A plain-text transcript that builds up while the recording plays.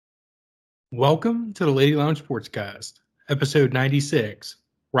Welcome to the Lady Lounge Sportscast, episode 96,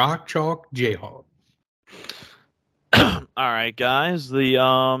 Rock Chalk Jayhawk. All right, guys. The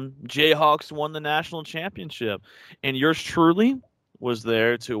Jayhawks won the national championship, and yours truly was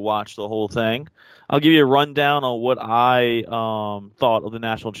there to watch the whole thing. I'll give you a rundown on what I thought of the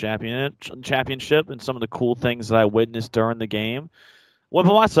national championship and some of the cool things that I witnessed during the game. Went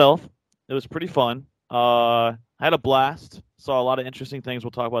by myself. It was pretty fun. I had a blast. Saw a lot of interesting things.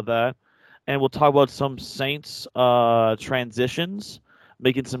 We'll talk about that, and we'll talk about some Saints transitions,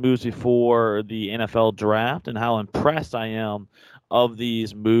 making some moves before the NFL draft, and how impressed I am of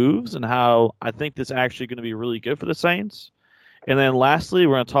these moves, and how I think this is actually going to be really good for the Saints. And then lastly,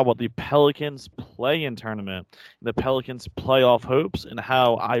 we're going to talk about the Pelicans play-in tournament, the Pelicans playoff hopes, and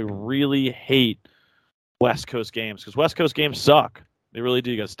how I really hate West Coast games, because West Coast games suck. They really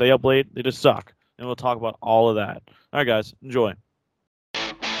do. You got to stay up late. They just suck. And we'll talk about all of that. All right, guys, enjoy.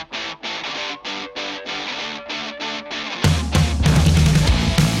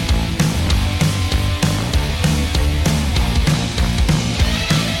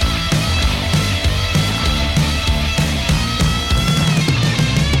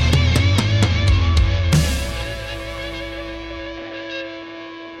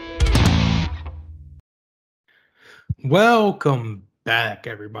 Welcome back,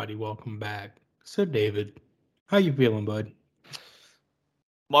 everybody. Welcome back. So, David, how you feeling, bud?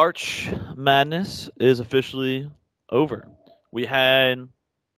 March Madness is officially over. We had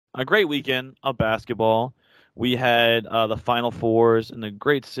a great weekend of basketball. We had the Final Fours in the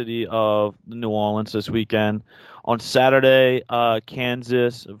great city of New Orleans this weekend. On Saturday,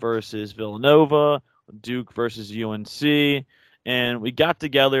 Kansas versus Villanova, Duke versus UNC, and we got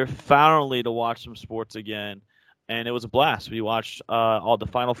together finally to watch some sports again, and it was a blast. We watched all the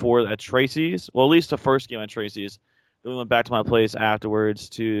Final Four at Tracy's, well, at least the first game at Tracy's. Then we went back to my place afterwards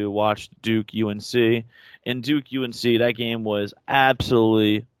to watch Duke UNC. And Duke UNC, that game was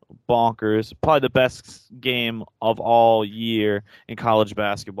absolutely bonkers. Probably the best game of all year in college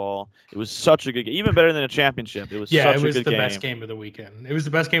basketball. It was such a good game, even better than a championship. It was such a good game. It was the best game of the weekend. It was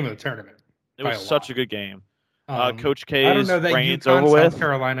the best game of the tournament. It was such a good game. Coach I don't K's know, that reigns UConn over with. South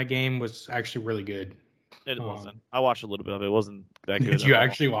Carolina game was actually really good. It wasn't. I watched a little bit of it. It wasn't that good. Did you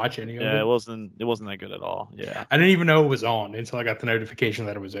actually watch any of it? Yeah, it wasn't that good at all. Yeah. I didn't even know it was on until I got the notification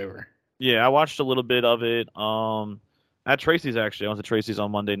that it was over. Yeah, I watched a little bit of it. At Tracy's actually. I went to Tracy's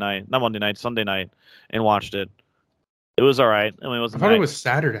on Sunday night, and watched it. It was all right. I mean, it wasn't. I thought it was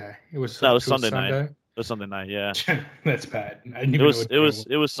Saturday. It was Sunday night. It was Sunday night. Yeah. That's bad.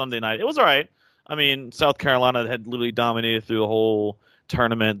 It was Sunday night. It was all right. I mean, South Carolina had literally dominated through the whole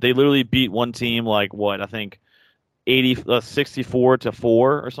tournament. They literally beat one team like what? I think 64-4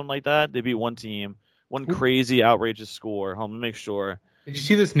 or something like that. They beat one team. One crazy outrageous score. Let me make sure. Did you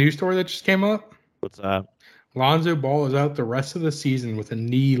see this news story that just came up? What's that? Lonzo Ball is out the rest of the season with a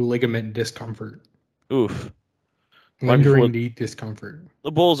knee ligament discomfort. Oof. Lingering knee discomfort.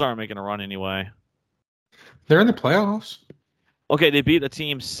 The Bulls aren't making a run anyway. They're in the playoffs. Okay, they beat a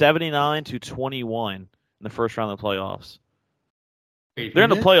team 79-21 in the first round of the playoffs. Wait, they're in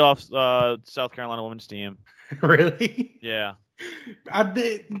the playoffs, South Carolina women's team. Really? Yeah.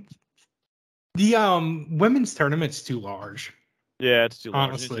 The women's tournament's too large. Yeah, it's too large.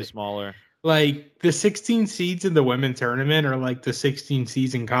 Honestly. It's too smaller. Like, the 16 seeds in the women's tournament are like the 16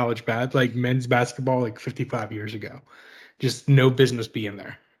 seeds in college like men's basketball like 55 years ago. Just no business being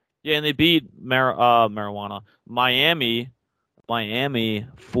there. Yeah, and they beat Miami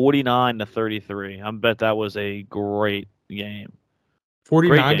 49-33. I bet that was a great game.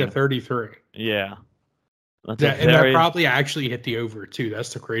 49-33. Yeah. That probably actually hit the over too.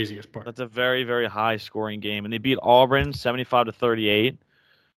 That's the craziest part. That's a very, very high scoring game. And they beat Auburn 75-38.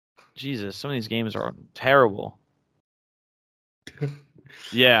 Jesus, some of these games are terrible.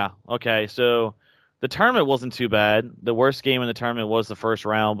 Yeah. Okay. So the tournament wasn't too bad. The worst game in the tournament was the first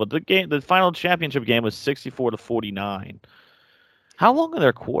round, but the final championship game was 64-49. How long are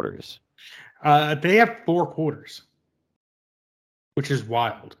their quarters? They have 4 quarters, which is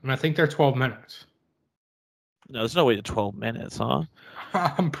wild. And I think they're 12 minutes. No, there's no way to 12 minutes, huh?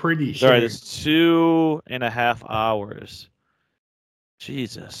 I'm pretty sure. All right, it's 2.5 hours.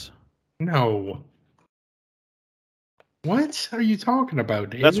 Jesus. No. What are you talking about,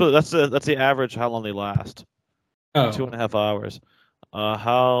 David? That's the average. How long they last? Oh. 2.5 hours.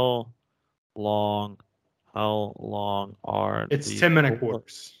 How long are? It's 10-minute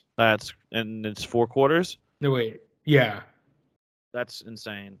quarters. And it's 4 quarters. No, wait. Yeah. That's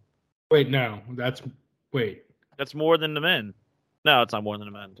insane. Wait, no. Wait. That's more than the men. No, it's not more than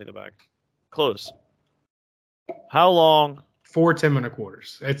the men. Take it back. Close. How long 4 10-minute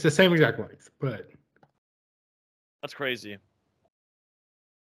quarters. It's the same exact length, but that's crazy.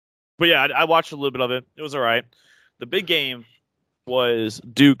 But yeah, I watched a little bit of it. It was all right. The big game was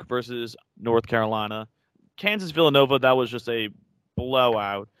Duke versus North Carolina. Kansas Villanova, that was just a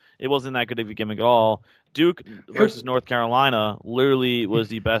blowout. It wasn't that good of a game at all. Duke versus North Carolina literally was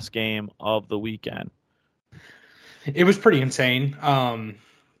the best game of the weekend. It was pretty insane.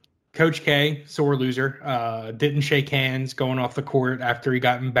 Coach K, sore loser, didn't shake hands going off the court after he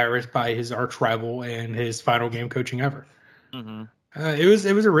got embarrassed by his arch rival in his final game coaching ever. Mm-hmm. It was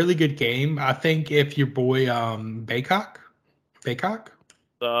a really good game. I think if your boy Baycock,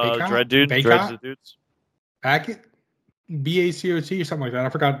 Dread dudes, Hackett, BACOT or something like that. I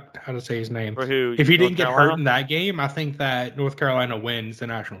forgot how to say his name. For who? If he didn't get hurt in that game, I think that North Carolina wins the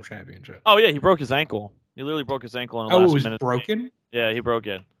national championship. Oh yeah, he broke his ankle. He literally broke his ankle in the last minute. Oh, it was broken? Yeah, he broke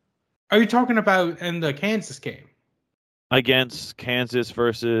it. Are you talking about in the Kansas game? Against Kansas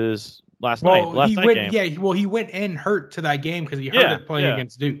versus last night game. Yeah, he went in hurt to that game because he hurt it playing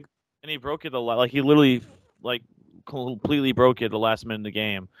against Duke. And he broke it he literally completely broke it the last minute of the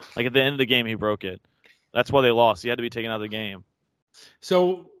game. Like at the end of the game, he broke it. That's why they lost. He had to be taken out of the game.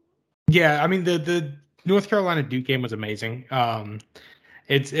 So, yeah, I mean the North Carolina Duke game was amazing.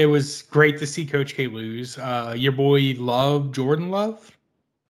 It was great to see Coach K lose. Your boy Jordan Love.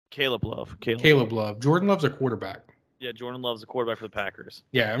 Caleb Love. Jordan Love's a quarterback. Yeah, Jordan Love's a quarterback for the Packers.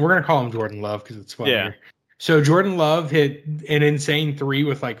 Yeah, and we're going to call him Jordan Love because it's funnier. Yeah. So Jordan Love hit an insane 3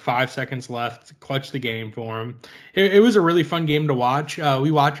 with 5 seconds left, clutched the game for him. It was a really fun game to watch.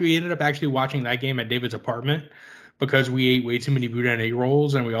 We ended up actually watching that game at David's apartment because we ate way too many boudin egg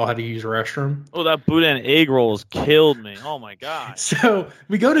rolls and we all had to use the restroom. Oh, that boudin egg rolls killed me. Oh my god. So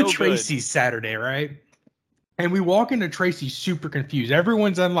we go to Tracy's Saturday, right? And we walk into Tracy super confused.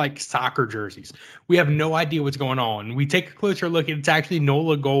 Everyone's in soccer jerseys. We have no idea what's going on. We take a closer look and it's actually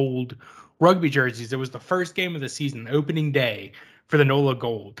NOLA Gold rugby jerseys. It was the first game of the season, opening day for the NOLA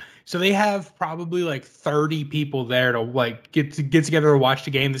Gold. So they have probably 30 people there to get together to watch the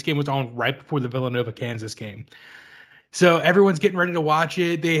game. This game was on right before the Villanova Kansas game. So everyone's getting ready to watch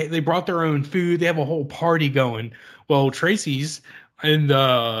it. They brought their own food. They have a whole party going. Well, Tracy's, and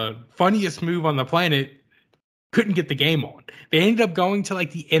the funniest move on the planet, couldn't get the game on. They ended up going to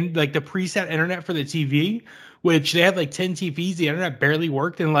the end, the preset internet for the TV, which they had 10 TVs. The internet barely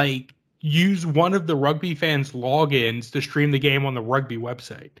worked, and used one of the rugby fans' logins to stream the game on the rugby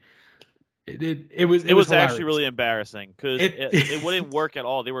website. It was actually really embarrassing because it wouldn't work at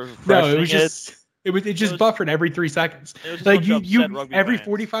all. They were it just buffered every 3 seconds. You every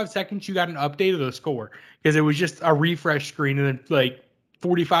 45 seconds you got an update of the score because it was just a refresh screen, and then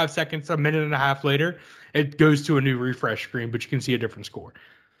 45 seconds, a minute and a half later, it goes to a new refresh screen, but you can see a different score.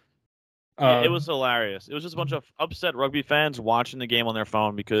 It was hilarious. It was just a bunch of upset rugby fans watching the game on their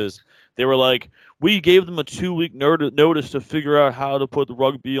phone because they were like, we gave them a 2-week notice to figure out how to put the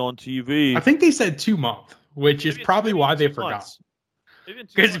rugby on TV. I think they said 2 months, which is probably why they forgot.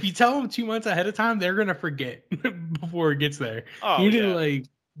 Because if you tell them 2 months ahead of time, they're going to forget before it gets there. You need to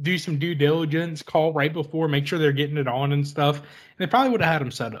do some due diligence, call right before, make sure they're getting it on and stuff. And they probably would have had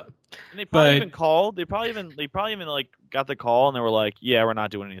them set up. And they probably even called. They probably even got the call and they were like, "Yeah, we're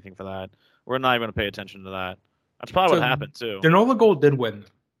not doing anything for that. We're not even going to pay attention to that." That's probably what happened too. The NOLA Gold did win.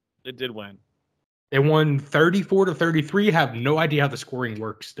 It did win. They won 34-33. Have no idea how the scoring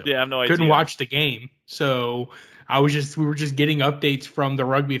works still. Yeah, I have no idea. Couldn't watch the game, so we were just getting updates from the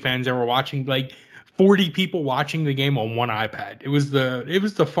rugby fans that were watching. 40 people watching the game on one iPad. It was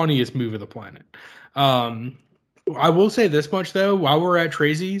the funniest move of the planet. I will say this much though: while we're at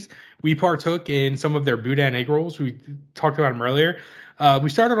Tracy's, we partook in some of their boudin egg rolls. We talked about them earlier. We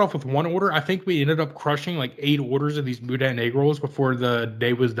started off with one order. I think we ended up crushing 8 orders of these boudin egg rolls before the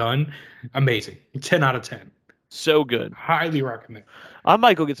day was done. Amazing. 10 out of 10. So good. Highly recommend. I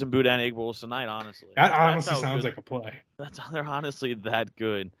might go get some boudin egg rolls tonight, honestly. That honestly sounds like a play. They're honestly that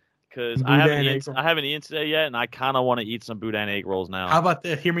good. Because I haven't eaten today yet, and I kind of want to eat some boudin egg rolls now. How about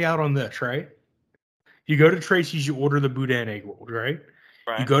this? Hear me out on this, right? You go to Tracy's, you order the boudin egg roll, right?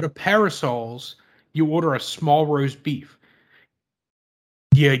 You go to Parasol's, you order a small roast beef.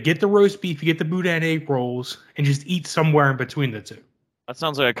 You get the roast beef, you get the boudin egg rolls, and just eat somewhere in between the two. That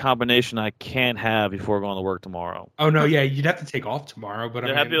sounds like a combination I can't have before going to work tomorrow. Oh no, yeah, you'd have to take off tomorrow, but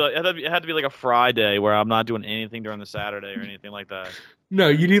it had to be like a Friday where I'm not doing anything during the Saturday or anything like that. No,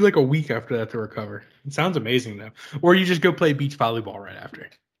 you need a week after that to recover. It sounds amazing though. Or you just go play beach volleyball right after.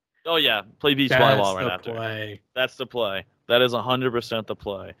 Oh yeah, play beach volleyball right after. Play. That's the play. That is 100% the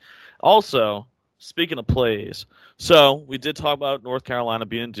play. Also, speaking of plays, so we did talk about North Carolina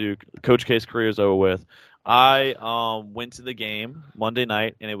being Duke. Coach K's career is over with. I went to the game Monday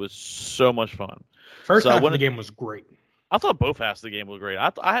night, and it was so much fun. First So half of the game was great. I thought both halves of the game were great.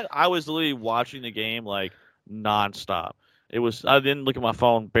 I was literally watching the game like nonstop. I didn't look at my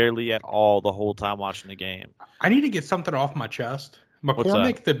phone barely at all the whole time watching the game. I need to get something off my chest. What's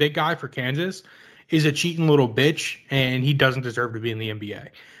McCormick, the big guy for Kansas, is a cheating little bitch, and he doesn't deserve to be in the NBA.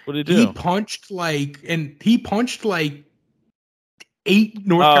 What did he do? He punched like 8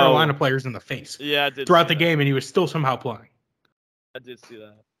 North Carolina players in the face. Yeah, I did throughout the game, and he was still somehow playing. I did see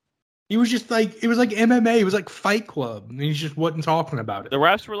that. He was just like, it was like MMA. It was like Fight Club. And he just wasn't talking about it. The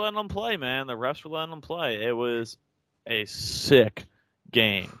refs were letting them play, man. The refs were letting them play. It was a sick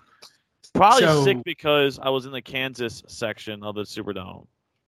game. Probably sick because I was in the Kansas section of the Superdome.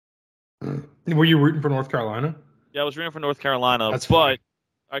 Were you rooting for North Carolina? Yeah, I was rooting for North Carolina. That's funny.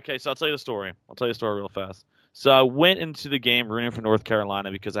 Okay, so I'll tell you the story. Real fast. So I went into the game rooting for North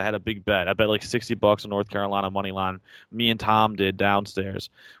Carolina because I had a big bet. I bet like $60 on North Carolina money line. Me and Tom did downstairs.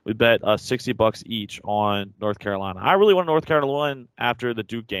 We bet $60 each on North Carolina. I really wanted North Carolina to win after the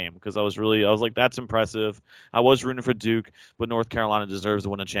Duke game because I was like, that's impressive. I was rooting for Duke, but North Carolina deserves to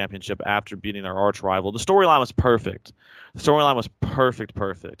win a championship after beating their arch rival. The storyline was perfect.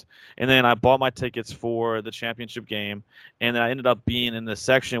 Perfect. And then I bought my tickets for the championship game, and then I ended up being in the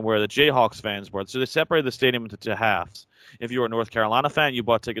section where the Jayhawks fans were. So they separated the stadium into 2 halves. If you were a North Carolina fan, you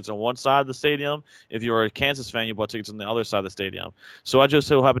bought tickets on one side of the stadium. If you were a Kansas fan, you bought tickets on the other side of the stadium. So I just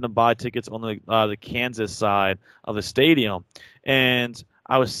so happened to buy tickets on the Kansas side of the stadium, and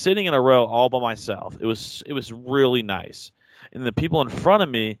I was sitting in a row all by myself. It was really nice, and the people in front of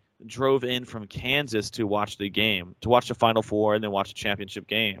me drove in from Kansas to watch the game, to watch the Final Four, and then watch the championship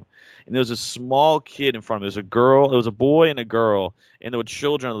game. And there was a small kid in front of me. It was a boy and a girl, and there were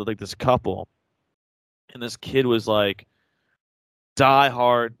children, like this couple. And this kid was like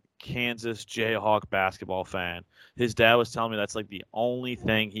diehard Kansas Jayhawk basketball fan. His dad was telling me that's like the only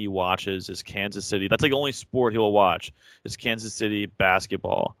thing he watches is Kansas City. That's like the only sport he'll watch is Kansas City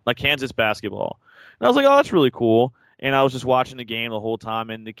basketball, like Kansas basketball. And I was like, oh, that's really cool. And I was just watching the game the whole time,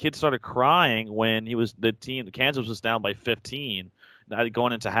 and the kid started crying when Kansas was down by 15,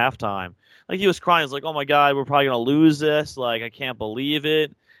 going into halftime. Like, he was crying. He was like, oh my God, we're probably going to lose this. Like, I can't believe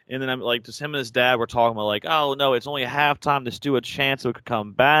it. And then I'm like, just him and his dad were talking about like, oh no, it's only halftime. There's still a chance it could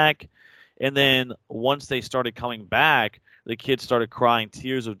come back. And then once they started coming back, the kid started crying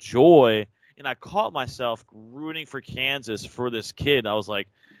tears of joy. And I caught myself rooting for Kansas for this kid. I was like,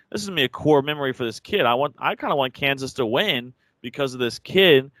 this is gonna be a core memory for this kid. I kind of want Kansas to win because of this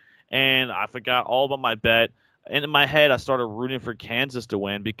kid, and I forgot all about my bet. And in my head, I started rooting for Kansas to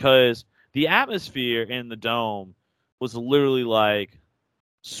win because the atmosphere in the dome was literally like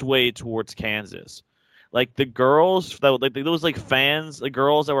swayed towards Kansas. Like the girls there was like fans, the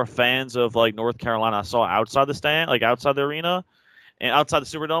girls that were fans of like North Carolina. I saw outside the stand, like outside the arena, and outside the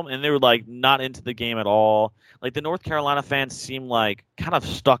Superdome, and they were like not into the game at all. Like the North Carolina fans seemed like kind of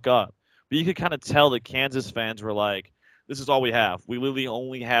stuck up, but you could kind of tell the Kansas fans were like, "This is all we have. We literally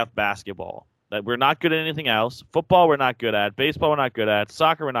only have basketball. That we're not good at anything else. Football we're not good at. Baseball we're not good at.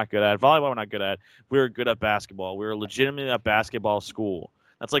 Soccer we're not good at. Volleyball we're not good at. We're good at basketball. We're legitimately a basketball school.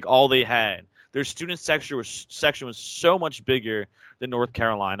 That's like all they had. Their student section was so much bigger than North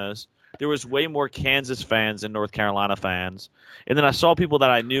Carolina's. There was way more Kansas fans than North Carolina fans. And then I saw people that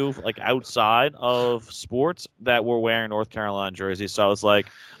I knew like outside of sports that were wearing North Carolina jerseys. So I was like,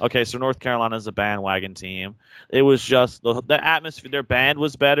 okay, so North Carolina's a bandwagon team. It was just the atmosphere. Their band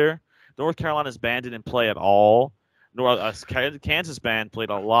was better. North Carolina's band didn't play at all. Kansas band played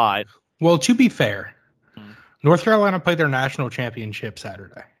a lot. Well, to be fair, North Carolina played their national championship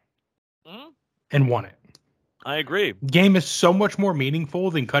Saturday and won it. I agree. Game is so much more meaningful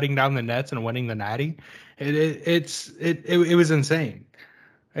than cutting down the nets and winning the Natty. It was insane.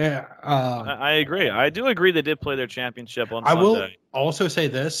 Yeah, I agree. I do agree they did play their championship on Sunday. I will also say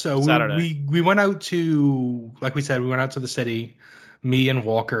this. So we went out to, like we said, we went out to the city, me and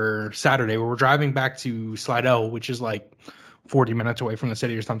Walker, Saturday. We were driving back to Slidell, which is like 40 minutes away from the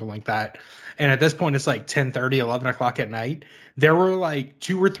city or something like that. And at this point, it's like 10:30, 11 o'clock at night. There were like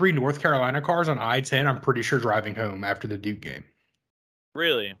 2 or 3 North Carolina cars on I-10, I'm pretty sure, driving home after the Duke game.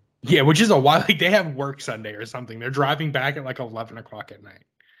 Really? Yeah, which is a while. Like, they have work Sunday or something. They're driving back at like 11 o'clock at night.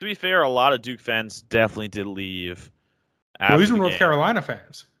 To be fair, a lot of Duke fans definitely did leave. Well, these were North Carolina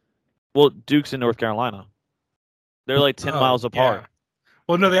fans. Well, Duke's in North Carolina. They're like 10 miles apart. Yeah.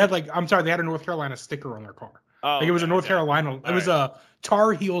 Well, no, they had they had a North Carolina sticker on their car. Oh, like it was a North Carolina. It was a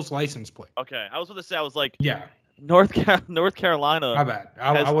Tar Heels license plate. Okay, I was going to say, I was like, yeah, North Carolina. My bad.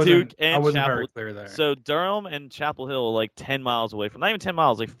 I wasn't very clear there. So Durham and Chapel Hill are like 10 miles away from, not even 10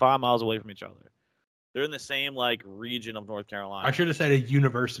 miles, like 5 miles away from each other. They're in the same region of North Carolina. I should have said a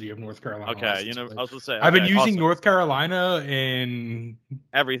University of North Carolina. Okay, I was going to say. I've been using North Carolina in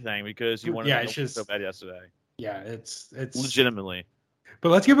everything because you wanted to know so bad yesterday. Yeah, it's legitimately. But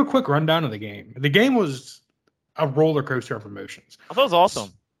let's give a quick rundown of the game. The game was a roller coaster of emotions. I thought it was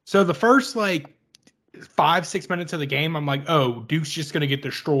awesome. So the first 5-6 minutes of the game, I'm like, oh, Duke's just gonna get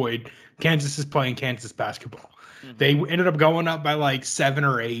destroyed. Kansas is playing Kansas basketball. Mm-hmm. They ended up going up by 7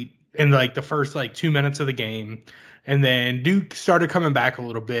 or 8 in the first 2 minutes of the game, and then Duke started coming back a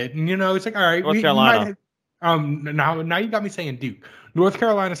little bit. And it's like, all right, North Carolina. Now you got me saying Duke. North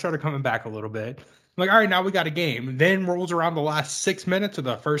Carolina started coming back a little bit. I'm like, all right, now we got a game. Then rolls around the last 6 minutes of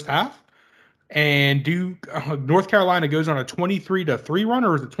the first half, and North Carolina goes on a 23-3 run,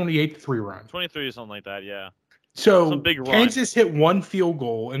 or is it 28-3 run? 23 or something like that, yeah. So big Kansas hit one field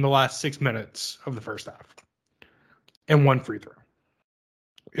goal in the last 6 minutes of the first half, and one free throw.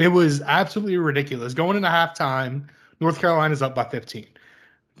 It was absolutely ridiculous. Going into halftime, North Carolina's up by 15.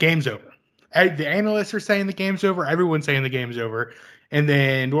 Game's over. The analysts are saying the game's over. Everyone's saying the game's over. And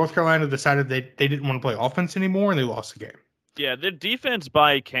then North Carolina decided that they didn't want to play offense anymore, and they lost the game. Yeah, the defense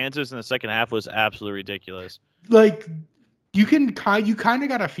by Kansas in the second half was absolutely ridiculous. You kind of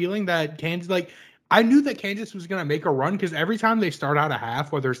got a feeling that Kansas, I knew that Kansas was going to make a run because every time they start out a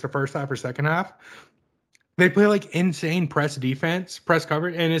half, whether it's the first half or second half, they play insane press defense, press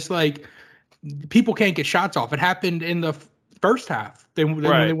coverage, and it's people can't get shots off. It happened in the first half when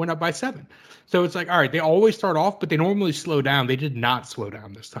they went up by 7. So it's all right, they always start off, but they normally slow down. They did not slow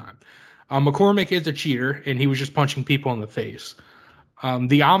down this time. McCormick is a cheater, and he was just punching people in the face.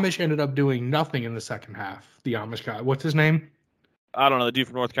 The Amish ended up doing nothing in the second half. The Amish guy, what's his name? I don't know, the dude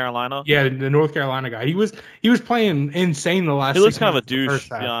from North Carolina. Yeah, the North Carolina guy. He was playing insane the last. He looks kind of a douche,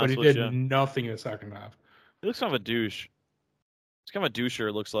 half, but he did nothing in the second half. He looks kind of a douche. He's kind of a doucher.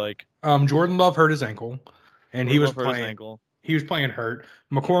 It looks like. Jordan Love hurt his ankle, and he was playing. He was playing hurt.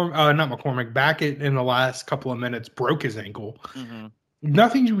 Not McCormick. Backett in the last couple of minutes broke his ankle. Mm-hmm.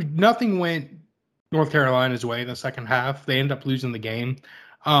 Nothing went North Carolina's way in the second half. They ended up losing the game.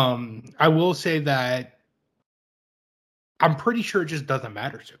 I will say that I'm pretty sure it just doesn't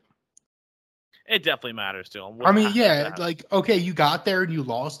matter to them. It definitely matters to them. I mean, yeah, okay, you got there and you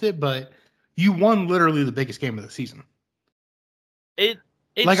lost it, but you won literally the biggest game of the season. It's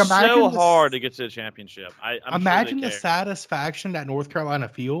so hard to get to the championship. Imagine the satisfaction that North Carolina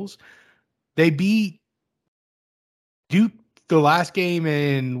feels. They beat Duke the last game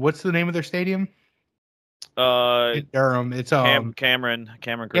in, what's the name of their stadium? In Durham. It's Cameron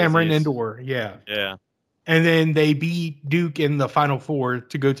Indoor. Yeah. Yeah. And then they beat Duke in the Final Four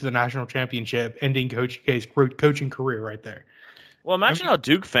to go to the national championship, ending Coach K's coaching career right there. Well, imagine how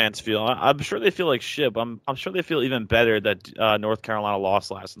Duke fans feel. I'm sure they feel like shit. I'm sure they feel even better that North Carolina lost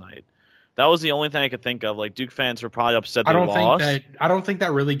last night. That was the only thing I could think of. Duke fans were probably upset they lost. I don't think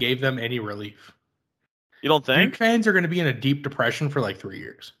that really gave them any relief. You don't think? Duke fans are going to be in a deep depression for 3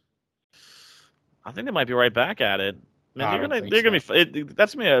 years. I think they might be right back at it. They're gonna be.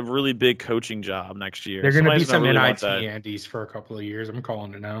 That's gonna be a really big coaching job next year. They're gonna be some NIT Andes for a couple of years. I'm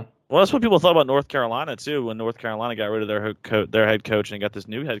calling it now. Well, that's what people thought about North Carolina too. When North Carolina got rid of their head coach and got this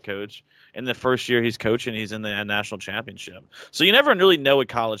new head coach, in the first year he's coaching, he's in the national championship. So you never really know with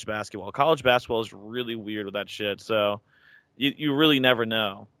college basketball. College basketball is really weird with that shit. So you really never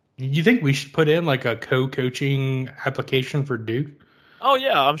know. You think we should put in a co-coaching application for Duke? Oh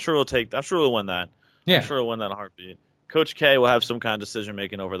yeah, I'm sure we'll win that. Yeah, I'm sure we'll win that in a heartbeat. Coach K will have some kind of decision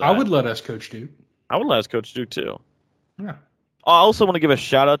making over that. I would let us coach Duke. I would let us coach Duke too. Yeah. I also want to give a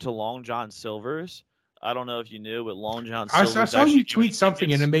shout out to Long John Silvers. I don't know if you knew, but Long John Silvers. I saw you tweet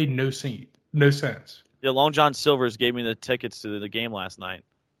something and it made no sense. Yeah, Long John Silvers gave me the tickets to the game last night.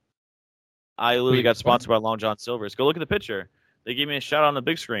 I literally got sponsored by Long John Silvers. Go look at the picture. They gave me a shout out on the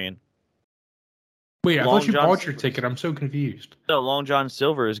big screen. Wait, I thought you bought your ticket. I'm so confused. No, Long John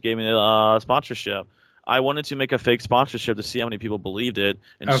Silvers gave me the sponsorship. I wanted to make a fake sponsorship to see how many people believed it,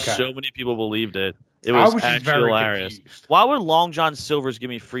 and so many people believed it. It was actually hilarious. Confused. Why would Long John Silvers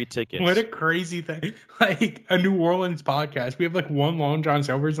give me free tickets? What a crazy thing. A New Orleans podcast. We have one Long John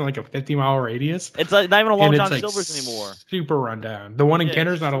Silvers in a 50-mile radius. It's not even a Long John Silvers anymore. Super rundown. The one in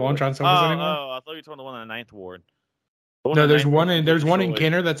Kenner's not a Long John Silvers anymore? Oh, I thought you were talking the one in the 9th Ward. No, there's one in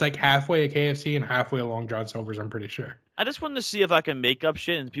Kenner that's halfway a KFC and halfway a Long John Silvers, I'm pretty sure. I just wanted to see if I can make up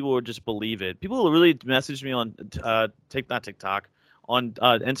shit and people would just believe it. People really messaged me on not TikTok, on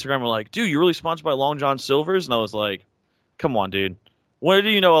Instagram, were like, dude, you're really sponsored by Long John Silvers? And I was like, come on, dude. Where do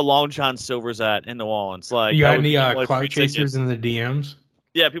you know a Long John Silvers at in New Orleans? You got any clout chasers in the DMs?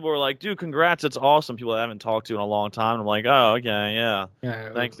 Yeah, people were like, dude, congrats, it's awesome. People I haven't talked to in a long time. I'm like, oh, okay, yeah.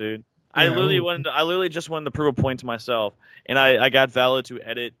 Thanks, dude. I literally just wanted to prove a point to myself, and I got Valid to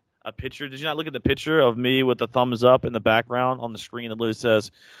edit a picture. Did you not look at the picture of me with the thumbs up in the background on the screen that literally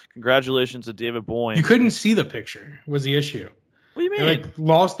says, "Congratulations to David Boyne"? You couldn't see the picture. Was the issue? What do you mean? It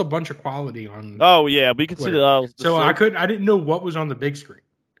lost a bunch of quality on. Oh yeah, but you can see the so I didn't know what was on the big screen.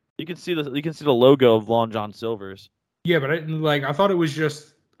 You can see the logo of Long John Silver's. Yeah, but I thought it was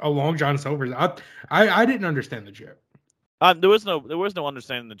just a Long John Silver's. I didn't understand the joke. There was no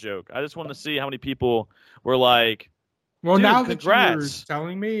understanding the joke. I just wanted to see how many people were like, well, now congrats. That you're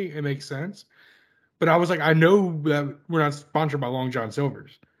telling me, it makes sense. But I was like, I know that we're not sponsored by Long John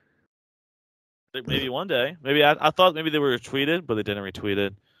Silver's. Maybe one day. Maybe I thought maybe they were retweeted, but they didn't retweet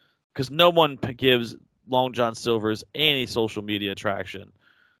it because no one gives Long John Silver's any social media traction.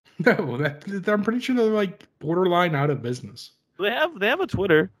 No, I'm pretty sure they're like borderline out of business. They have a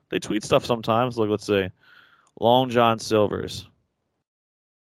Twitter. They tweet stuff sometimes. Like, let's see, Long John Silver's.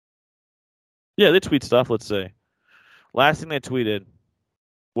 Yeah, they tweet stuff. Let's see. Last thing they tweeted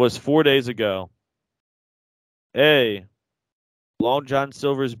was 4 days ago. Hey, Long John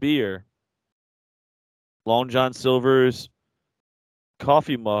Silver's beer. Long John Silver's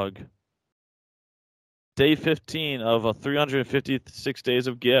coffee mug. Day 15 of 356 days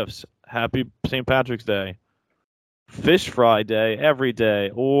of gifts. Happy St. Patrick's Day. Fish fry day every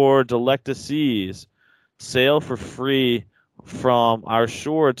day. Or delicacies. Sail for free from our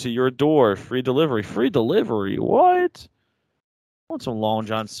shore to your door. Free delivery. Free delivery? What? I want some Long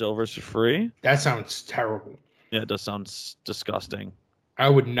John Silver's for free. That sounds terrible. Yeah, it does sound disgusting. I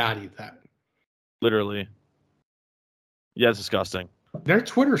would not eat that. Literally. Yeah, it's disgusting. Their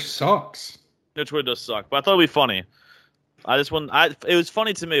Twitter sucks. Their Twitter does suck, but I thought it'd be funny. It was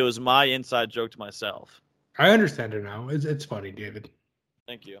funny to me. It was my inside joke to myself. I understand it now. It's funny, David.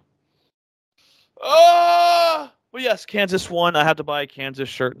 Thank you. Well, yes, Kansas won. I have to buy a Kansas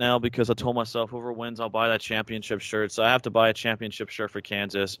shirt now because I told myself whoever wins, I'll buy that championship shirt. So I have to buy a championship shirt for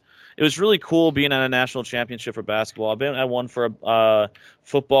Kansas. It was really cool being at a national championship for basketball. I've been at one for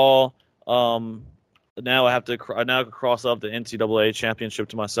football. Now I have to cross off the NCAA championship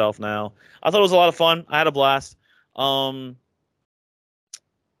to myself now. I thought it was a lot of fun. I had a blast.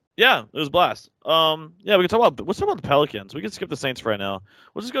 Yeah, it was a blast. Yeah, let's talk about the Pelicans. We can skip the Saints for right now.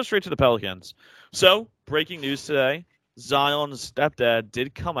 We'll just go straight to the Pelicans. So, breaking news today, Zion's stepdad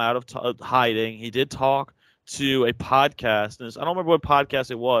did come out of hiding. He did talk to a podcast. And I don't remember what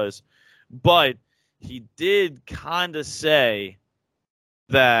podcast it was, but he did kind of say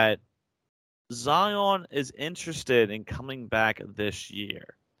that Zion is interested in coming back this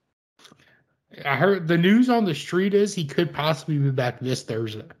year. I heard the news on the street is he could possibly be back this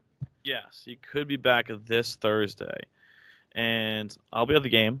Thursday. Yes, he could be back this Thursday. And I'll be at the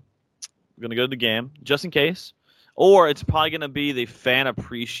game. I'm going to go to the game just in case. Or it's probably going to be the fan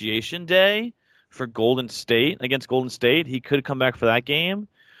appreciation day for Golden State against Golden State. He could come back for that game.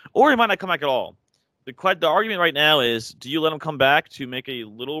 Or he might not come back at all. The argument right now is, do you let him come back to make a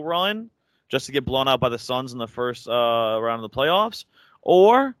little run just to get blown out by the Suns in the first round of the playoffs?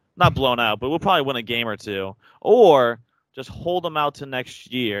 Or, not blown out, but we'll probably win a game or two. Or just hold him out to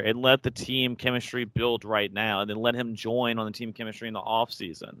next year and let the team chemistry build right now and then let him join on the team chemistry in the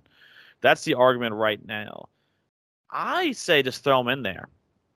offseason. That's the argument right now. I say just throw him in there.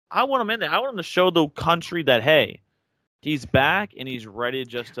 I want him in there. I want him to show the country that, hey, he's back and he's ready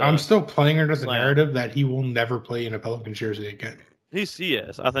just to... I'm still playing under the narrative that he will never play in a Pelicans jersey again. He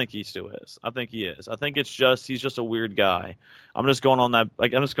is. I think he still is. I think he is. I think he's just a weird guy. I'm just going on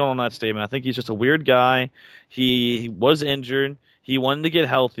that statement. I think he's just a weird guy. He was injured. He wanted to get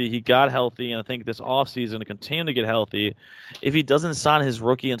healthy. He got healthy, and I think this offseason to continue to get healthy. If he doesn't sign his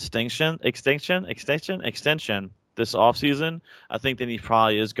rookie extension this offseason, I think then he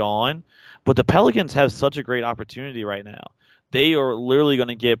probably is gone. But the Pelicans have such a great opportunity right now. They are literally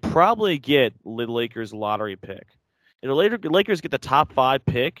going to probably get the Lakers lottery pick. If the Lakers get the top 5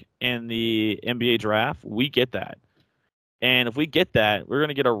 pick in the NBA draft, we get that. And if we get that, we're going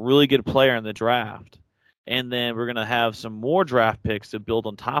to get a really good player in the draft. And then we're going to have some more draft picks to build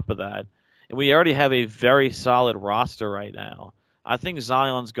on top of that. And we already have a very solid roster right now. I think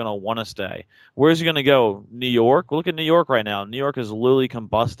Zion's going to want to stay. Where's he going to go? New York? Look at New York right now. New York is literally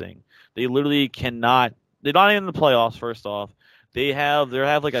combusting. They literally cannot – they're not even in the playoffs, first off. They have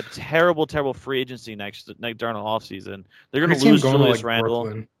like a terrible free agency during the offseason. They're going to lose Julius Randle.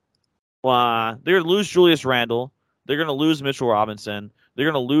 They're going to lose Julius Randle. They're going to lose Mitchell Robinson.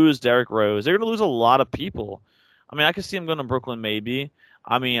 They're going to lose Derrick Rose. They're going to lose a lot of people. I mean, I could see them going to Brooklyn maybe.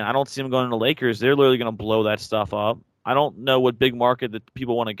 I mean, I don't see them going to the Lakers. They're literally going to blow that stuff up. I don't know what big market that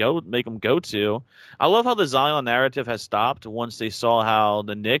people want to make them go to. I love how the Zion narrative has stopped once they saw how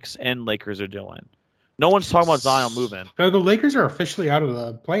the Knicks and Lakers are doing. No one's talking about Zion moving. No, the Lakers are officially out of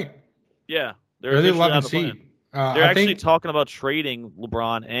the plan. Yeah, they're They're the officially 11th out of the plan. seed. They're actually talking about trading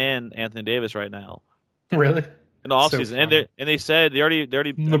LeBron and Anthony Davis right now. Really? In the offseason. And they said they already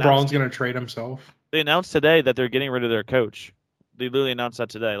LeBron's going to trade himself. They announced today that they're getting rid of their coach. They literally announced that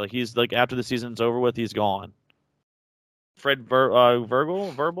today. Like he's like after the season's over with, he's gone. Verbal,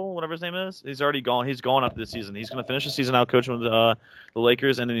 whatever his name is, he's already gone. He's gone after the season. He's going to finish the season out coaching with the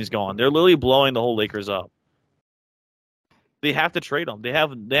Lakers, and then he's gone. They're literally blowing the whole Lakers up. They have to trade him. They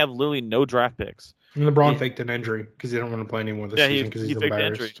have literally no draft picks. And LeBron faked an injury because he don't want to play anymore this season because he's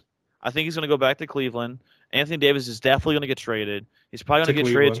embarrassed. I think he's going to go back to Cleveland. Anthony Davis is definitely going to get traded. He's probably going to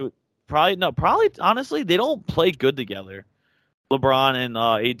get traded to probably honestly they don't play good together. LeBron and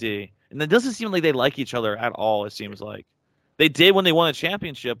AD. And it doesn't seem like they like each other at all, it seems like. They did when they won a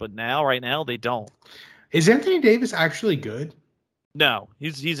championship, but right now they don't. Is Anthony Davis actually good? No,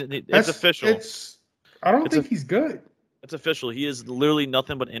 it's official. I don't think he's good. It's official. He is literally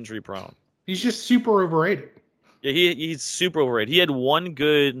nothing but injury prone. He's just super overrated. Yeah, he's super overrated. He had one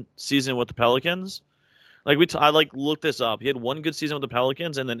good season with the Pelicans. I looked this up. He had one good season with the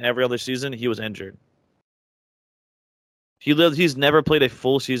Pelicans, and then every other season he was injured. He's never played a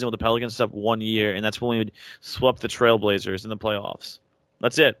full season with the Pelicans except 1 year, and that's when we swept the Trailblazers in the playoffs.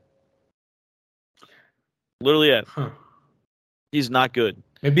 That's it. Literally it. Huh. He's not good.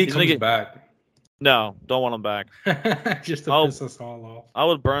 Maybe he comes back. No, don't want him back. Just to piss us all off. I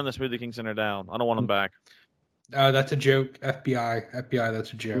would burn the Smoothie King Center down. I don't want him back. That's a joke. FBI,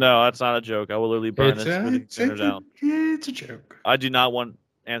 that's a joke. No, that's not a joke. I will literally burn the Smoothie King Center down. It's a joke. I do not want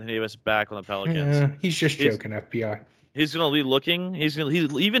Anthony Davis back on the Pelicans. Yeah, he's just joking, FBI. He's going to be looking. He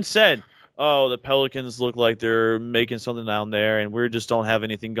even said, "Oh, the Pelicans look like they're making something down there, and we just don't have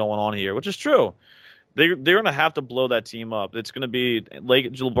anything going on here," which is true. They're going to have to blow that team up. It's going to be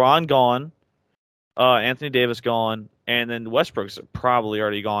LeBron gone, Anthony Davis gone, and then Westbrook's probably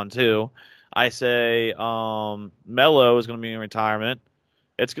already gone too. I say Melo is going to be in retirement.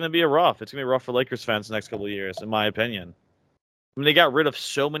 It's going to be rough for Lakers fans the next couple of years, in my opinion. I mean, they got rid of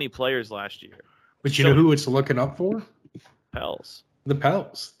so many players last year. But you know who it's looking up for? Pels. The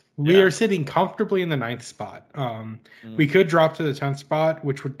Pels. We are sitting comfortably in the 9th spot. We could drop to the 10th spot,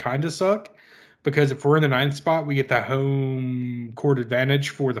 which would kind of suck. Because if we're in the 9th spot, we get the home court advantage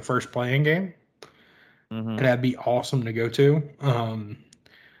for the first playing game. Mm-hmm. And that'd be awesome to go to.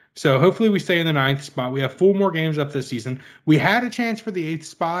 So hopefully we stay in the 9th spot. We have 4 more games up this season. We had a chance for the 8th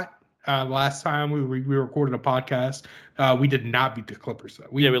spot. Last time we recorded a podcast, we did not beat the Clippers. Though.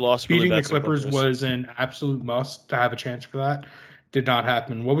 We lost. Beating the Clippers was an absolute must to have a chance for that. Did not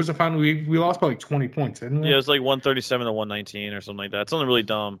happen. What was the final? We lost by like 20 points, didn't we? Yeah, it was like 137 to 119 or something like that. Something really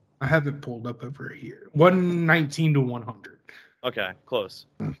dumb. I have it pulled up over here. 119 to 100. Okay, close.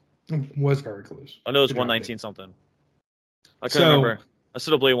 It was very close. I know it was 119 something. I couldn't remember. I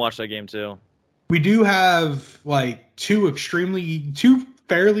still played and watched that game too. We do have like two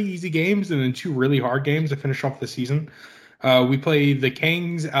fairly easy games and then 2 really hard games to finish off the season. We play the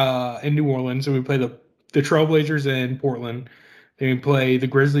Kings in New Orleans, and we play the Trailblazers in Portland. Then we play the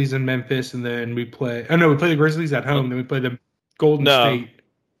Grizzlies in Memphis, and then we play the Grizzlies at home. Then we play the Golden State.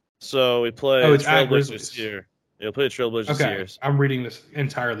 So we play the Trailblazers here. Yeah, we play the Trailblazers here. I'm reading this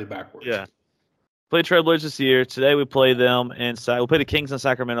entirely backwards. Yeah. Play Trailblazers here. Today we play them we'll play the Kings in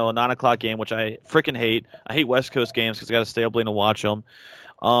Sacramento, a 9:00 game, which I freaking hate. I hate West Coast games because I got to stay up late and watch them.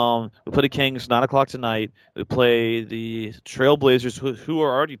 We play the Kings 9:00 tonight. We play the Trailblazers, who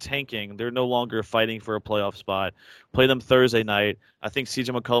are already tanking. They're no longer fighting for a playoff spot. Play them Thursday night. I think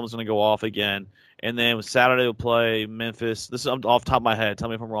CJ McCollum's going to go off again. And then Saturday we'll play Memphis. This is off the top of my head. Tell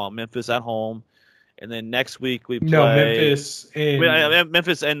me if I'm wrong. Memphis at home. And then next week we play Memphis and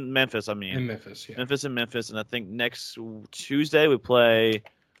Memphis. I mean, in Memphis, yeah. Memphis and Memphis, and I think next Tuesday we play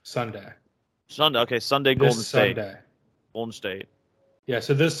Sunday. Okay, Sunday Golden State. Golden State. Yeah,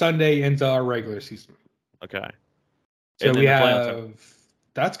 so this Sunday ends our regular season. Okay. So we have.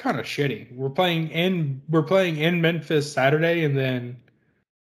 That's kind of shitty. We're playing in Memphis Saturday and then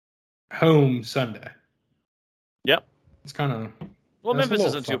home Sunday. Yep. It's kind of. Well, Memphis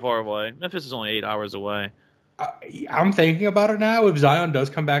isn't too far away. Memphis is only 8 hours away. I'm thinking about it now. If Zion does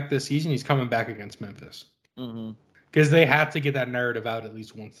come back this season, he's coming back against Memphis. Because they have to get that narrative out at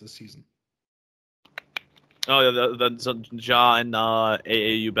least once this season. Oh, yeah, the Ja and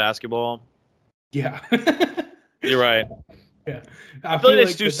AAU basketball. Yeah. You're right. Yeah. I feel like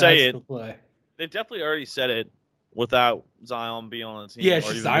they do say it. They definitely already said it. without Zion being on the team. Yeah, it's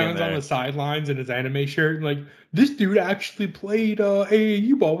just Zion's on the sidelines in his anime shirt. Like, this dude actually played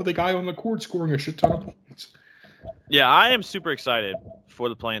AAU ball with a guy on the court scoring a shit ton of points. Yeah, I am super excited for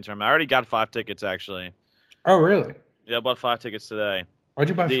the play-in tournament. I already got 5 tickets, actually. Oh, really? Yeah, I bought 5 tickets today. Why'd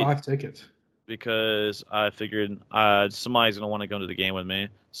you buy 5 tickets? Because I figured somebody's going to want to go to the game with me.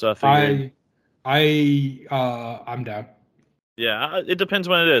 So I figured... I'm down. Yeah, it depends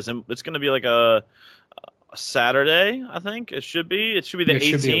when it is. And it's going to be like a Saturday, I think. It should be. It should be the 18th. It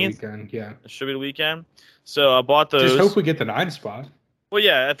should be the weekend, yeah. It should be the weekend. So I bought those. Just hope we get the 9 spot. Well,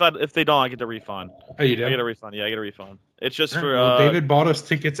 yeah, if they don't, I get the refund. Oh, you do? I get a refund. Yeah, I get a refund. It's just for... Well, David bought us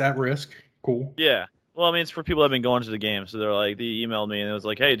tickets at risk. Cool. Yeah. Well, I mean, it's for people that have been going to the game. So they're like, they emailed me and it was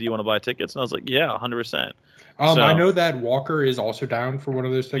like, hey, do you want to buy tickets? And I was like, yeah, 100%. I know that Walker is also down for one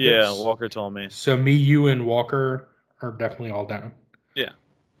of those tickets. Yeah, Walker told me. So me, you, and Walker are definitely all down. Yeah.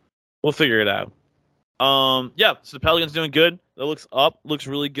 We'll figure it out. Yeah, so the Pelicans doing good. It looks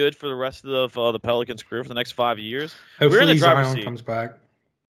really good for the rest of the Pelicans' career for the next 5 years. Hopefully We're in the Zion seat. Comes back.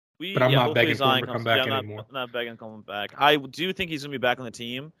 But I'm not begging for him to come back anymore. I'm not begging coming back. I do think he's going to be back on the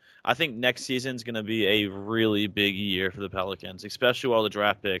team. I think next season's going to be a really big year for the Pelicans, especially with all the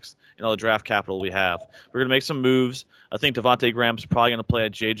draft picks and all the draft capital we have. We're going to make some moves. I think Devontae Graham's probably going to play a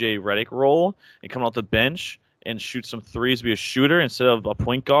J.J. Redick role and come off the bench and shoot some threes, be a shooter instead of a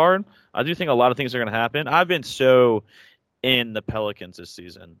point guard. I do think a lot of things are going to happen. I've been so in the Pelicans this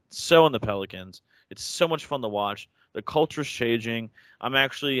season. So in the Pelicans. It's so much fun to watch. The culture's changing. I'm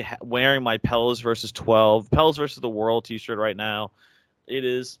actually wearing my Pels versus the World t-shirt right now. It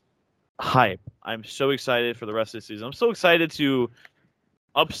is hype. I'm so excited for the rest of the season. I'm so excited to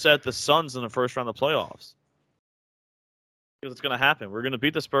upset the Suns in the first round of playoffs. Because it's going to happen. We're going to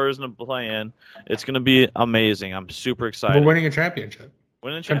beat the Spurs in the play-in. It's going to be amazing. I'm super excited. We're winning a championship.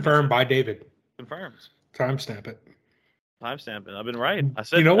 Confirmed by David. Confirmed. Timestamp it. Timestamp it. I've been right. I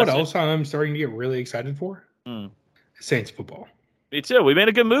said. You know what else I'm starting to get really excited for? Saints football. Me too. We made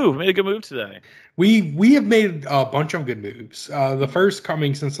a good move. Today. We have made a bunch of good moves. The first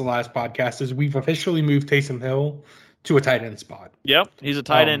coming since the last podcast is we've officially moved Taysom Hill to a tight end spot. Yep, he's a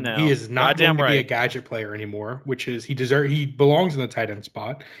tight end now. He is not going to be a gadget player anymore, which is he belongs in the tight end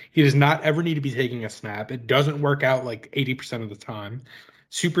spot. He does not ever need to be taking a snap. It doesn't work out like 80% of the time.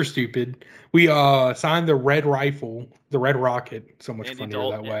 Super stupid. We signed the Red Rocket, so much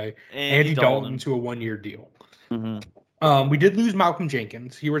funnier that way. Andy Dalton to a 1-year deal. Mm-hmm. We did lose Malcolm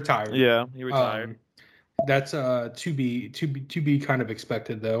Jenkins. He retired. Yeah, he retired. That's to be kind of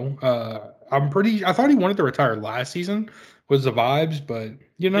expected though. I thought he wanted to retire last season was the vibes, but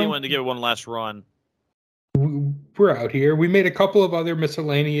he wanted to give it one last run. We're out here. We made a couple of other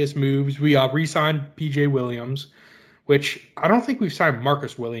miscellaneous moves. We re-signed PJ Williams, which I don't think we've signed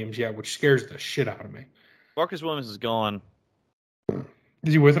Marcus Williams yet, which scares the shit out of me. Marcus Williams is gone.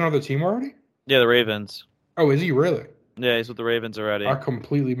 Is he with another team already? Yeah, the Ravens. Oh, is he really? Yeah, he's with the Ravens already. I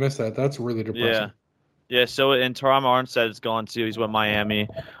completely missed that. That's really depressing. Yeah. So and Teron Armstead is gone too. He's with Miami.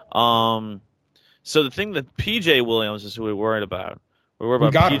 So the thing that PJ Williams is who we're worried about. We're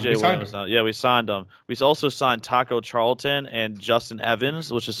worried about PJ Williams now. Yeah, we signed him. We also signed Taco Charlton and Justin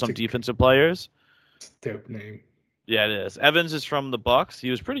Evans, which is some defensive players. Dope name. Yeah, it is. Evans is from the Bucks. He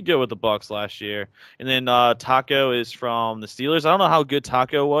was pretty good with the Bucks last year. And then Taco is from the Steelers. I don't know how good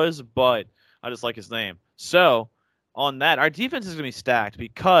Taco was, but I just like his name. So on that, our defense is going to be stacked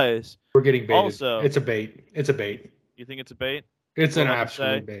because we're getting baited. Also, it's a bait. You think it's a bait? It's an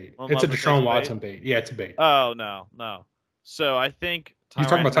absolute bait. It's a Deshaun Watson bait. Yeah, it's a bait. Oh, no. So I think you're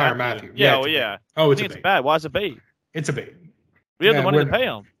talking about Tyrann Mathieu. Yeah. Oh, it's a bait. It's bad. Why is it a bait? It's a bait. We have the money to pay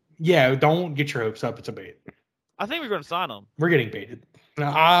him. Yeah, don't get your hopes up. It's a bait. I think we're going to sign him. We're getting baited.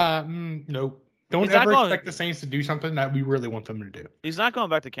 Nope. Don't ever expect the Saints to do something that we really want them to do. He's not going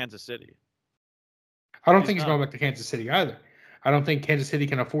back to Kansas City. I don't think he's going back to Kansas City either. I don't think Kansas City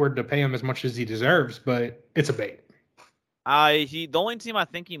can afford to pay him as much as he deserves, but it's a bait. The only team I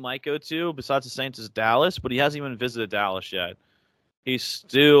think he might go to besides the Saints is Dallas, but he hasn't even visited Dallas yet. He's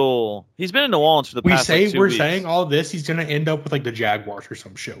been in New Orleans for the past 2 weeks. We're saying all this, he's going to end up with like the Jaguars or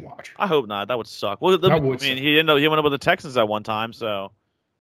some shit. Watch. I hope not. That would suck. Well, he went up with the Texans at one time, so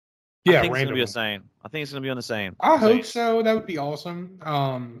yeah, I think it's going to be the same. I think it's going to be on the same. I hope so. That would be awesome.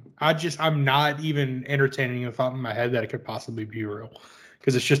 I'm not even entertaining the thought in my head that it could possibly be real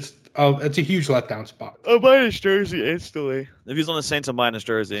because it's just it's a huge letdown spot. I'm buying his jersey instantly. If he's on the Saints, I'm buying his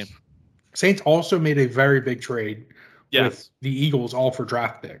jersey. Saints also made a very big trade. With the Eagles all for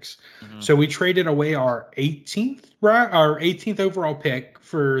draft picks. Mm-hmm. So we traded away our 18th overall pick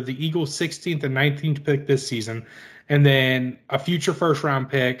for the Eagles' 16th and 19th pick this season, and then a future first round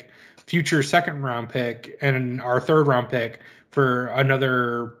pick future second-round pick and our third-round pick for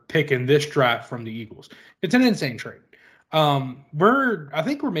another pick in this draft from the Eagles. It's an insane trade. I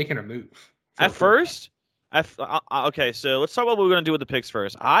think we're making a move. At first, okay, so let's talk about what we're going to do with the picks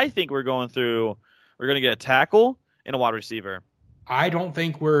first. I think we're going to get a tackle and a wide receiver. I don't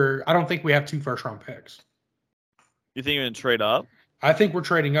think we have 2 first-round picks. You think you're going to trade up? I think we're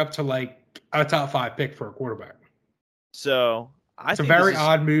trading up to like a top 5 pick for a quarterback. So it's a very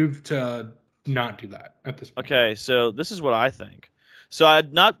odd move to not do that at this point. Okay, so this is what I think. So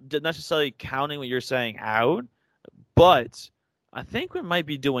I'm not necessarily counting what you're saying out, but I think we might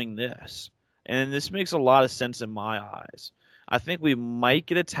be doing this. And this makes a lot of sense in my eyes. I think we might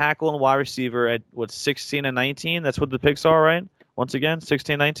get a tackle and wide receiver at, 16 and 19? That's what the picks are, right? Once again,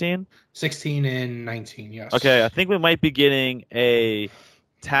 16, 19? 16 and 19, yes. Okay, I think we might be getting a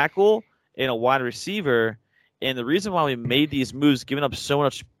tackle and a wide receiver. And the reason why we made these moves, giving up so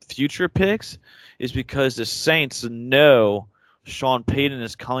much future picks, is because the Saints know Sean Payton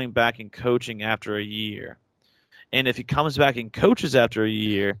is coming back and coaching after a year. And if he comes back and coaches after a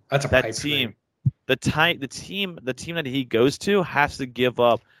year, that team, the team that he goes to has to give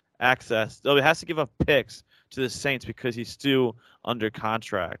up access. It has to give up picks to the Saints because he's still under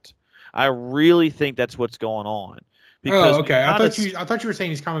contract. I really think that's what's going on. Because okay. I thought you were saying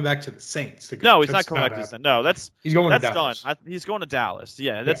he's coming back to the Saints. No, he's not coming back to the Saints. No, he's going to Dallas. Done. He's going to Dallas.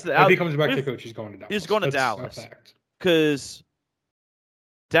 Yeah, that's if he comes back to coach, he's going to Dallas. He's going to Dallas because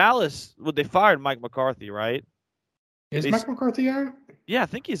Dallas. Well, they fired Mike McCarthy, right? Is Mike McCarthy out? Yeah, I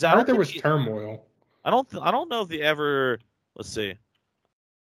think he's out. I heard there was turmoil. I don't know if they ever. Let's see.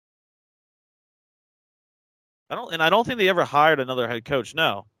 I don't think they ever hired another head coach.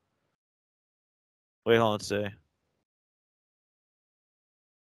 No. Wait, hold on. Let's see.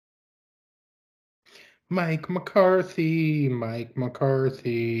 Mike McCarthy.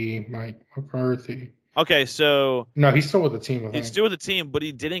 Okay, so no, he's still with the team. He's still with the team, but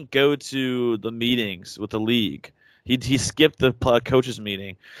he didn't go to the meetings with the league. He skipped the coaches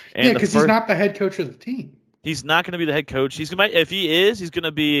meeting. And because he's not the head coach of the team. He's not going to be the head coach. He's going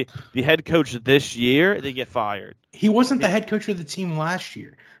to be the head coach this year. They get fired. He wasn't the head coach of the team last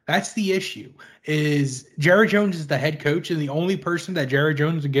year. That's the issue. Is Jerry Jones is the head coach, and the only person that Jerry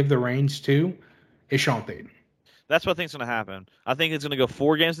Jones would give the reins to is Sean Payton. That's what I think is going to happen. I think it's going to go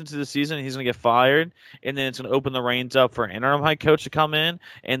 4 games into the season. He's going to get fired, and then it's going to open the reins up for an interim head coach to come in,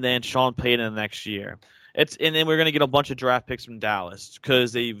 and then Sean Payton next year. And then we're going to get a bunch of draft picks from Dallas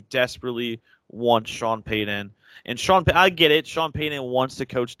because they desperately want Sean Payton. And I get it. Sean Payton wants to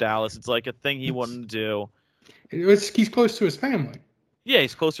coach Dallas. It's like a thing he wanted to do. He's close to his family. Yeah,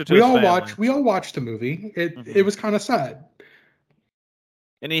 he's closer to his family. We all watched the movie. It was kind of sad.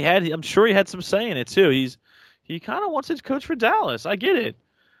 And I'm sure he had some say in it too. He kind of wants to coach for Dallas. I get it.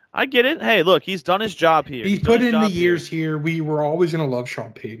 Hey, look, he's done his job here. He's put in the years here. We were always going to love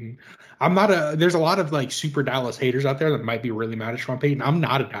Sean Payton. There's a lot of like super Dallas haters out there that might be really mad at Sean Payton. I'm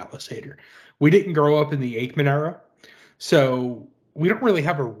not a Dallas hater. We didn't grow up in the Aikman era. So we don't really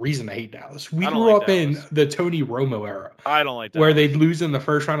have a reason to hate Dallas. We grew up in the Tony Romo era. I don't like Dallas. Where they'd lose in the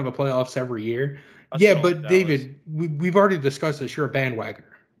first round of the playoffs every year. But David, we've already discussed this. You're a bandwagoner.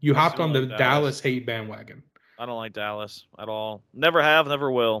 You hopped on the Dallas hate bandwagon. I don't like Dallas at all. Never have,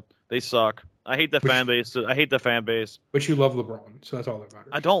 never will. They suck. I hate the fan base. But you love LeBron, so that's all that matters.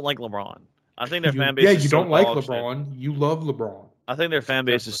 I don't like LeBron. I think their fan base is so don't like LeBron. Shit. You love LeBron. I think their fan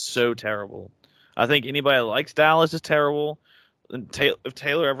base is so terrible. I think anybody that likes Dallas is terrible. And if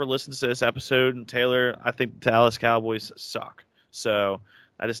Taylor ever listens to this episode, I think the Dallas Cowboys suck. So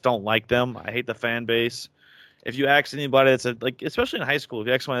I just don't like them. I hate the fan base. If you ask anybody that's especially in high school, if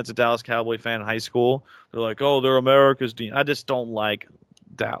you ask someone that's a Dallas Cowboy fan in high school, they're like, "Oh, they're America's team." I just don't like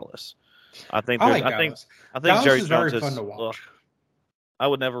Dallas. I think Dallas Jerry is Jones very fun to watch. I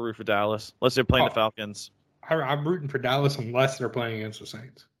would never root for Dallas unless they're playing the Falcons. I'm rooting for Dallas unless they're playing against the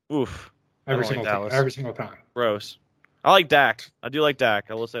Saints. Oof. Every single time. Gross. I like Dak. I do like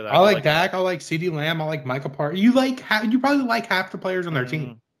Dak. I will say that. I like Dak. I like CeeDee Lamb. I like Micah Parsons. You probably like half the players on their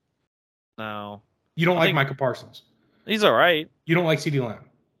team. No. You don't like Micah Parsons. He's all right. You don't like CeeDee Lamb.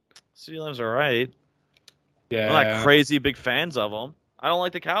 CeeDee Lamb's all right. Yeah. I'm not crazy big fans of them. I don't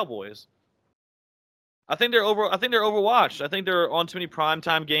like the Cowboys. I think they're overwatched. I think they're on too many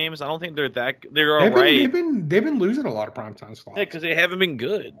primetime games. I don't think they're all right. They've been losing a lot of primetime slots. Yeah, because they haven't been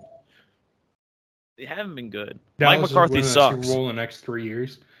good. Dallas Mike McCarthy sucks. Super Bowl in the next 3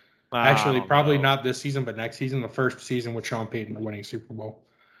 years. Actually, probably not this season, but next season, the first season with Sean Payton winning Super Bowl.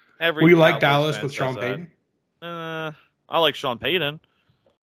 Will you like Dallas with Sean Payton? I like Sean Payton.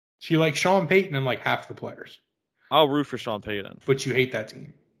 So you like Sean Payton and like half the players. I'll root for Sean Payton. But you hate that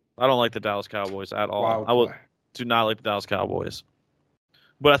team. I don't like the Dallas Cowboys at all. Wow. Do not like the Dallas Cowboys.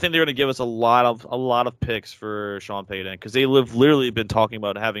 But I think they're going to give us a lot of picks for Sean Payton because they literally been talking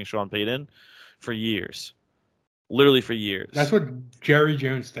about having Sean Payton for years. Literally for years. That's what Jerry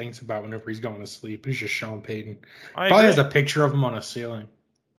Jones thinks about whenever he's going to sleep. He's just Sean Payton. Probably has a picture of him on a ceiling.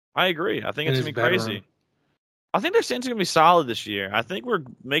 I agree. I think it's going to be crazy. I think their stance is going to be solid this year. I think we're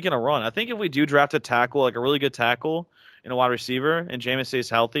making a run. I think if we do draft a tackle, like a really good tackle and a wide receiver, and Jameis stays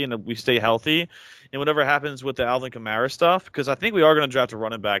healthy and we stay healthy, and whatever happens with the Alvin Kamara stuff, because I think we are going to draft a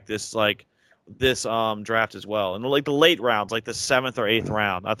running back this draft as well. And like the late rounds, like the 7th or 8th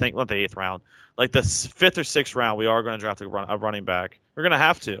round, I think, not the 8th round, like the 5th or 6th round, we are going to draft a running back. We're going to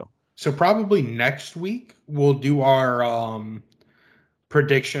have to. So probably next week we'll do our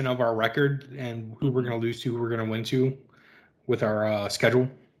prediction of our record and who we're going to lose to, who we're going to win to with our schedule.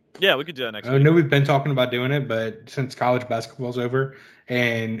 Yeah, we could do that next week. I know we've been talking about doing it, but since college basketball's over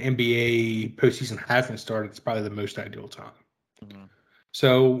and NBA postseason hasn't started, it's probably the most ideal time. Mm-hmm.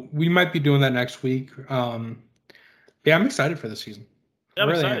 So we might be doing that next week. I'm excited for this season. Yeah, I'm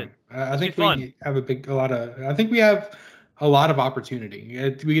excited. I think we have I think we have a lot of opportunity.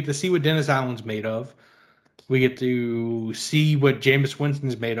 We get to see what Dennis Allen's made of. We get to see what Jameis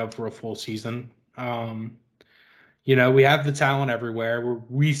Winston's made of for a full season. We have the talent everywhere.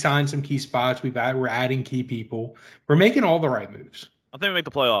 We signed some key spots. We're adding key people. We're making all the right moves. I think we make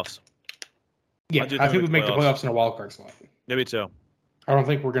the playoffs. Yeah, I think we make the playoffs in a wild card slot. Yeah, me too. I don't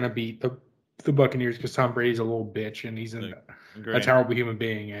think we're going to beat the Buccaneers because Tom Brady's a little bitch and he's a terrible human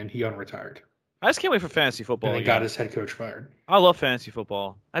being and he unretired. I just can't wait for fantasy football. And he got his head coach fired. I love fantasy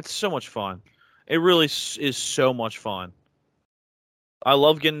football. That's so much fun. It really is so much fun. I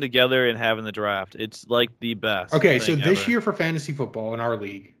love getting together and having the draft. It's like the best. Okay, so this year for fantasy football in our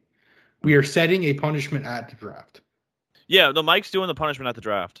league, we are setting a punishment at the draft. Yeah, Mike's doing the punishment at the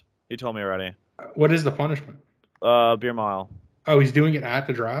draft. He told me already. What is the punishment? Beer mile. Oh, he's doing it at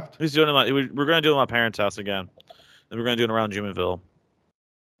the draft? He's doing it. We're going to do it at my parents' house again. And we're going to do it around Jumonville.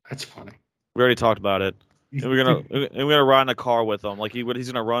 That's funny. We already talked about it. And we're gonna ride in a car with him. Like he's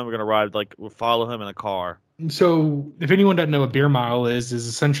gonna run. We're gonna ride. Like we'll follow him in a car. So if anyone doesn't know what beer mile is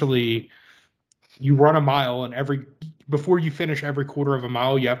essentially you run a mile and before you finish every quarter of a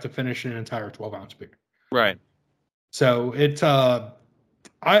mile, you have to finish an entire 12-ounce beer. Right. So it's I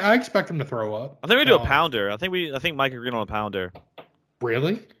expect him to throw up. I think we do a pounder. I think Mike agreed on a pounder.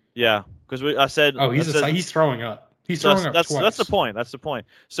 Really? Yeah, because I said. Oh, he's throwing up. He's throwing up twice. That's the point. That's the point.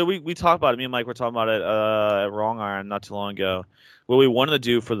 So we talked about it. Me and Mike were talking about it at Wrong Iron not too long ago. What we wanted to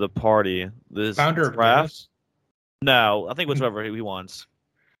do for the party, this founder draft. No, I think whichever he wants.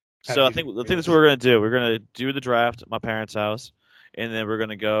 So I think that's what we're gonna do. We're gonna do the draft at my parents' house, and then we're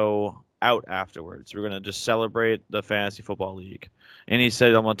gonna go out afterwards. We're gonna just celebrate the fantasy football league. And he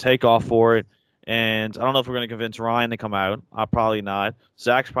said I'm gonna take off for it. And I don't know if we're gonna convince Ryan to come out. Probably not.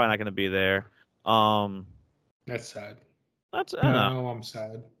 Zach's probably not gonna be there. That's sad. I'm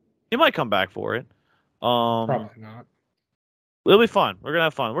sad. He might come back for it. Probably not. It'll be fun. We're gonna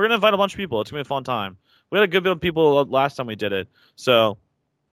have fun. We're gonna invite a bunch of people. It's gonna be a fun time. We had a good bit of people last time we did it, so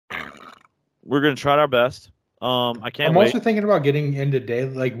we're gonna try our best. I'm also thinking about getting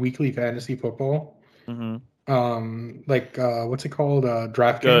into weekly fantasy football. Mm-hmm. What's it called?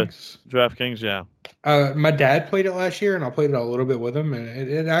 DraftKings. Good. DraftKings, yeah. My dad played it last year, and I played it a little bit with him, and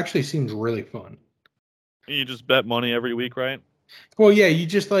it actually seems really fun. You just bet money every week, right? Well, yeah, you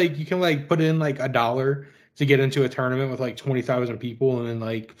just you can put in $1 to get into a tournament with 20,000 people, and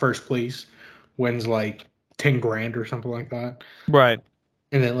then first place wins $10,000 or something like that. Right.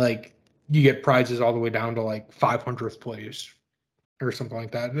 And then you get prizes all the way down to 500th place or something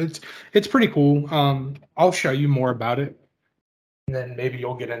like that. It's pretty cool. I'll show you more about it, and then maybe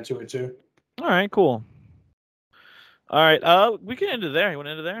you'll get into it too. All right, cool. All right, we can end it there. You want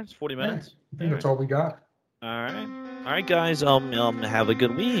to end it there? It's 40 minutes. Yeah, I think that's all we got. All right, guys. Have a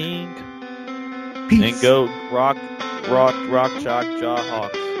good week. Peace. And go rock, chalk,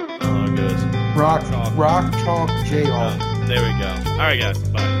 Jayhawk. Oh, it goes. Rock, chalk, Jayhawk. There we go. All right, guys.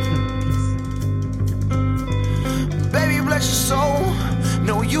 Bye. Baby, bless your soul.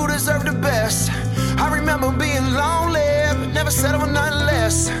 Know you deserve the best. I remember being lonely, but never settled for nothing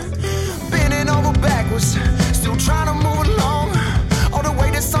less. Bending over backwards, still trying to move along.